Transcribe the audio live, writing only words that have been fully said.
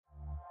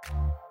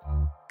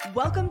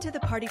Welcome to the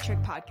Party Trick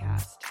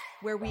Podcast,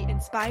 where we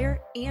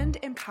inspire and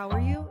empower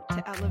you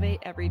to elevate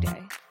every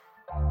day.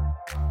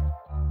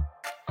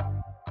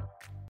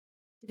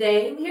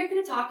 Today, we are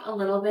going to talk a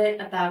little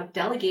bit about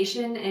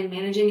delegation and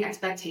managing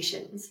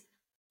expectations.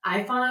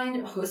 I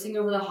find hosting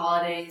over the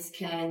holidays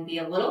can be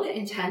a little bit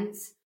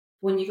intense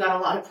when you've got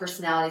a lot of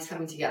personalities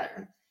coming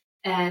together.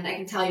 And I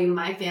can tell you,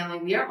 my family,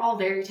 we are all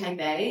very type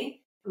A.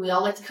 And we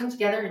all like to come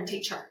together and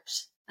take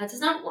charge. That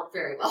does not work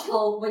very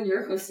well when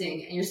you're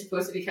hosting and you're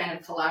supposed to be kind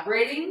of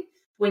collaborating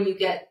when you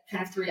get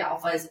kind of three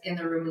alphas in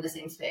the room in the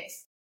same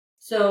space.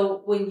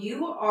 So when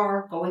you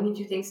are going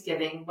into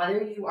Thanksgiving,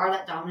 whether you are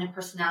that dominant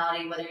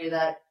personality, whether you're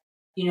that,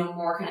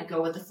 more kind of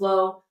go with the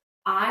flow,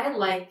 I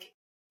like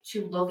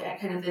to look at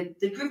kind of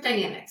the group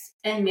dynamics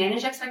and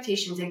manage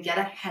expectations and get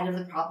ahead of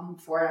the problem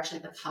before it actually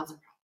becomes a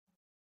problem,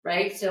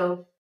 right?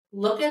 So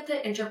look at the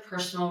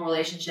interpersonal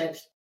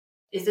relationships.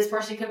 Is this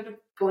person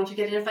going to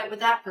get in a fight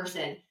with that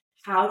person?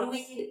 How do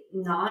we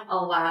not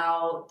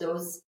allow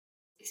those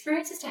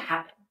experiences to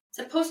happen? It's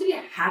supposed to be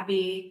a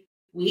happy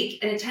week,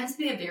 and it tends to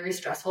be a very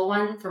stressful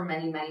one for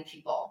many, many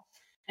people.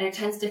 And it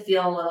tends to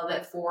feel a little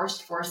bit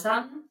forced for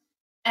some.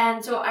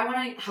 And so I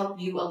want to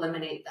help you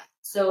eliminate that.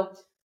 So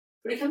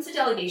when it comes to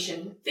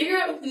delegation, figure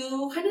out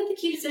who kind of the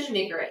key decision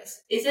maker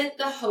is. Is it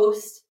the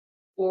host,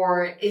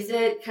 or is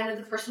it kind of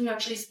the person who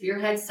actually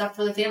spearheads stuff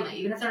for the family?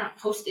 Even if they're not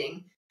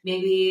hosting,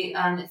 maybe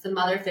it's the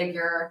mother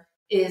figure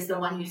is the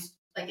one who's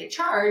like in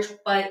charge,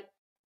 but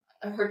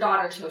her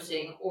daughter's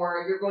hosting,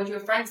 or you're going to a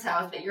friend's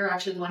house, but you're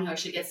actually the one who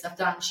actually gets stuff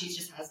done. She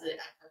just has it at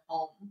her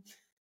home.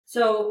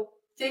 So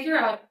figure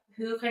out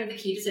who kind of the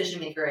key decision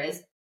maker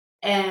is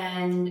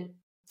and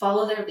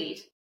follow their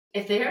lead.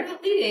 If they are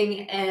not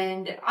leading,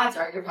 and odds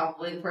are you're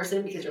probably the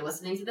person because you're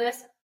listening to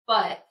this,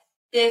 but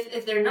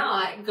if they're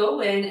not, go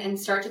in and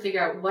start to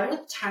figure out what are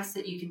the tasks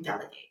that you can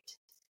delegate.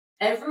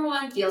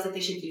 Everyone feels like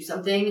they should do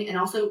something, and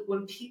also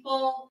when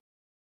people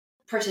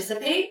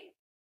participate,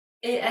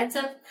 it ends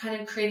up kind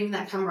of creating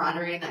that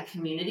camaraderie and that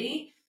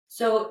community.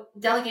 So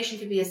delegation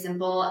could be as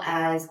simple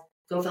as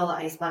go fill the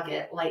ice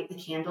bucket, light the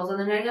candles on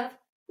the night of,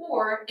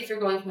 or if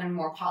you're going to a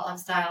more potluck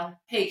style,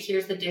 hey,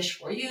 here's the dish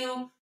for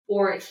you,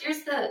 or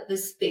here's the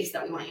space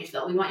that we want you to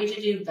fill. We want you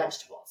to do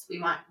vegetables. We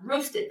want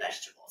roasted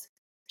vegetables.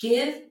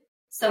 Give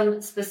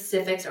some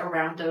specifics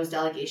around those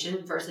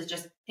delegations versus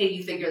just, hey,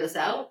 you figure this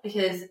out,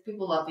 because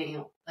people love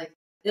being like,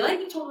 they like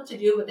being told what to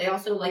do, but they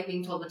also like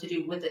being told what to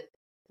do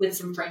with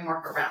some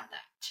framework around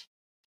that.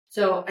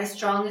 So I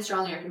strongly,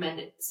 strongly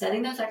recommend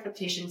setting those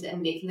expectations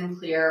and making them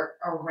clear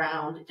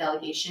around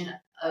delegation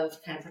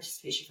of kind of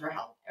participation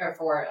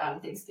for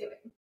Thanksgiving.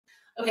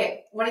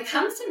 Okay, when it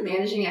comes to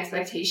managing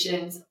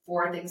expectations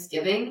for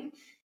Thanksgiving,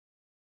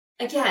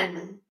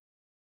 again,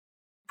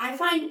 I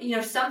find,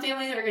 some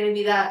families are going to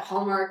be that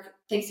hallmark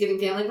Thanksgiving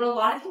family, but a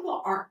lot of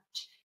people aren't.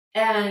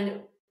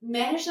 And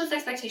manage those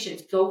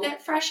expectations. Go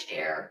get fresh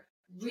air.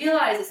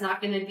 Realize it's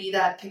not going to be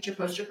that picture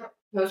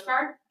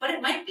postcard, but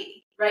it might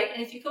be, right?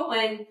 And if you go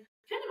in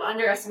kind of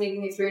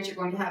underestimating the experience you're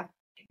going to have,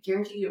 I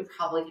guarantee you're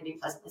probably going to be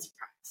pleasantly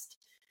surprised.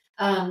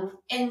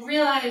 And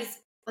realize,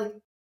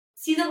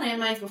 see the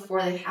landmines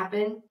before they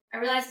happen. I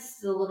realize this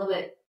is a little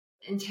bit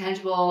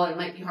intangible. It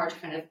might be hard to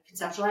kind of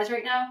conceptualize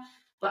right now,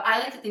 but I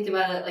like to think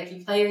about it like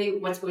you play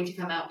what's going to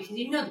come out because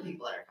you know the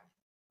people that are coming.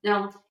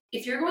 Now,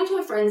 if you're going to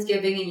a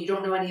Friendsgiving and you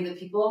don't know any of the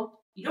people,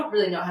 you don't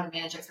really know how to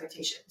manage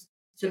expectations.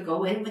 So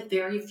go in with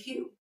very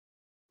few.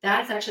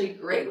 That's actually a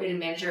great way to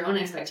manage your own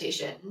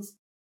expectations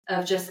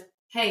of just,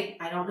 hey,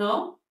 I don't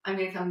know. I'm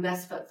going to come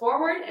best foot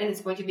forward and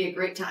it's going to be a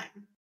great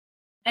time.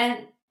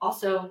 And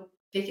also,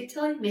 fake it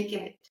till you make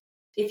it.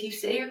 If you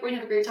say you're going to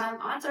have a great time,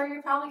 odds are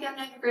you're probably going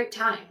to have a great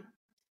time.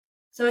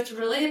 So it's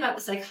really about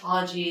the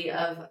psychology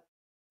of,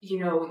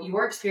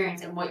 your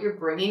experience and what you're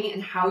bringing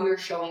and how you're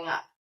showing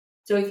up.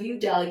 So if you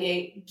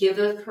delegate, give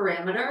those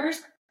parameters,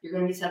 you're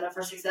going to be set up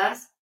for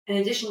success. And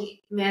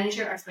additionally, manage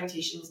your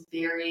expectations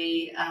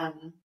very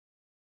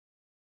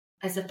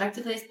as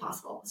effectively as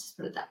possible. Let's just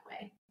put it that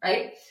way,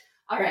 right?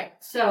 All right.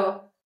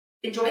 So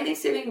enjoy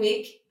Thanksgiving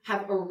week.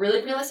 Have a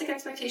really realistic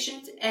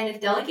expectations. And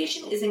if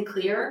delegation isn't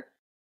clear,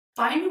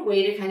 find a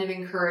way to kind of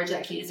encourage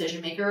that key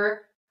decision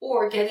maker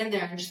or get in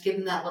there and just give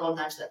them that little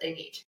nudge that they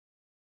need.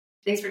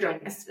 Thanks for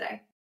joining us today.